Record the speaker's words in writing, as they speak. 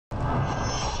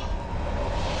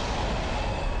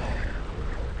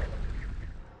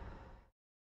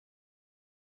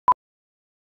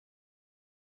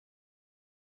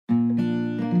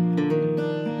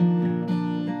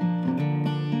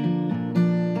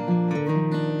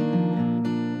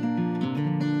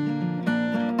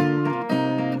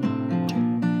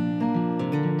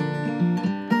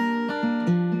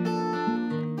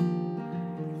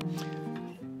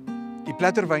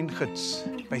Platter wyngids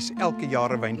wys elke jaar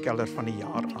 'n wynkelder van die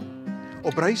jaar aan.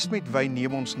 Op reis met wyn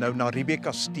neem ons nou na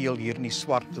Kasteel hier in die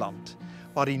Swartland,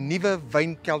 waar die nuwe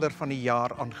wynkelder van die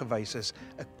jaar aangewys is,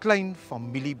 'n klein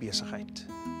familiebesigheid.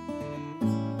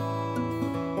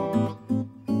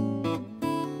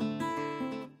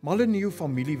 Mullineux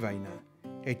Familiewyne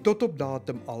het tot op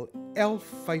datum al 11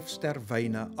 5-ster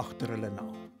wyne agter hulle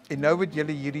naam. En nou het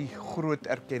julle hierdie groot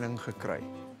erkenning gekry.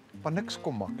 Maar niks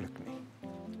kom maklik nie.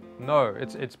 No,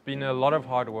 it's been a lot of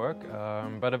hard work,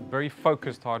 but a very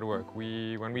focused hard work.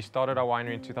 When we started our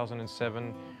winery in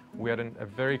 2007, we had a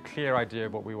very clear idea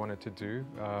of what we wanted to do.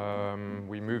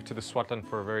 We moved to the Swartland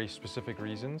for very specific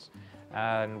reasons,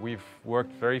 and we've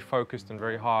worked very focused and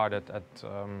very hard at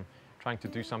trying to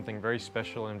do something very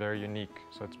special and very unique.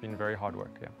 So it's been very hard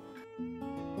work, yeah.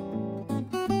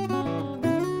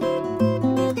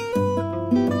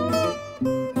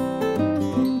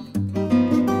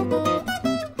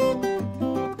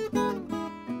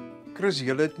 Chris,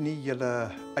 julle het nie julle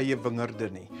eie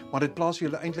wingerde nie, maar dit plaas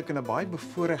julle eintlik in 'n baie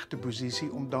bevoorregte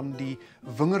posisie om dan die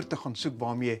wingerd te gaan soek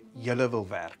waarmee julle wil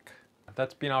werk.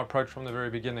 That's been our approach from the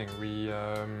very beginning.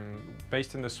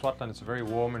 Based in the Swartland, it's a very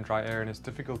warm and dry area, and it's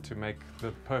difficult to make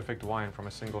the perfect wine from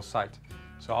a single site.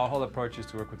 So our whole approach is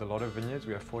to work with a lot of vineyards.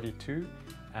 We have 42,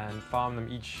 and farm them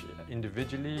each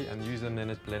individually and use them then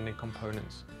as blending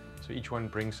components. So each one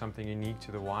brings something unique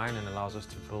to the wine and allows us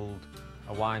to build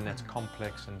a wine that's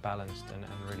complex and balanced and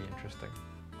really interesting.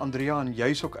 Andrea, en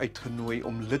jy's ook uitgenooi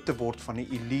om lid te word van die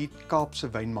elite Kaapse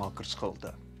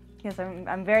wynmakersgilde. Yes,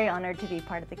 I'm very honored to be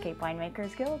part of the Cape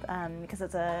Winemakers Guild because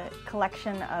it's a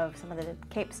collection of some of the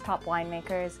Cape's top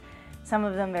winemakers, some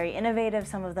of them very innovative,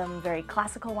 some of them very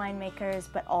classical winemakers,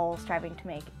 but all striving to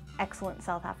make excellent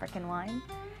South African wine.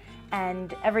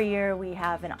 And every year we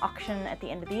have an auction at the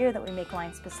end of the year that we make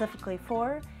wine specifically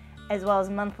for, as well as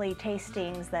monthly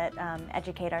tastings that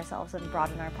educate ourselves and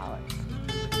broaden our palates.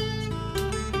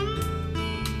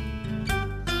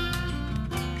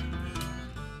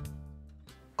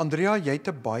 Andrea, jy het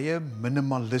 'n baie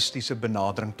minimalistiese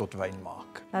benadering tot wyn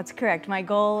maak. That's correct. My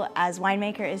goal as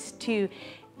winemaker is to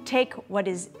take what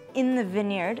is in the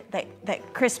vineyard that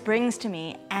Chris brings to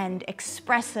me and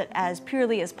express it as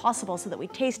purely as possible so that we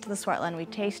taste the Swartland, we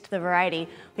taste the variety,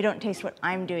 we don't taste what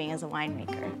I'm doing as a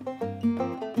winemaker.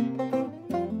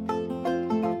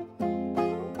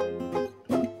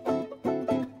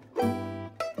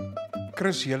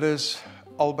 Chris, julle is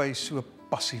albei so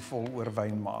passievol oor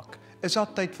wyn maak. Is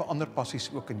daar tyd vir ander passies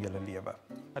ook in julle lewe?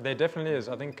 There definitely is.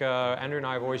 I think Andrew and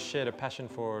I have always shared a passion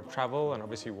for travel and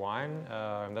obviously wine.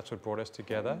 That's what brought us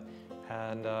together.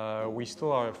 And we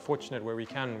still are fortunate where we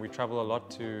can. We travel a lot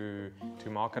to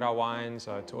market our wines,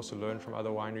 to also learn from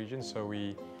other wine regions. So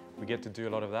we get to do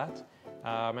a lot of that.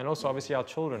 And also obviously our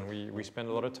children. We spend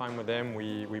a lot of time with them.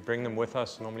 We bring them with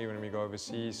us normally when we go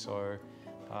overseas. So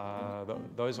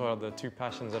those are the two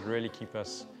passions that really keep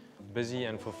us busy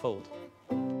and fulfilled.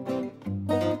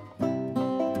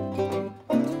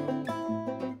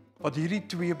 Wat hierdie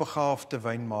twee begaafde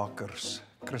wynmakers,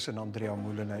 Chris en Andrea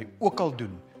Mullineux, ook al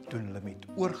doen hulle met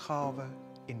oorgawe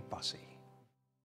en passie.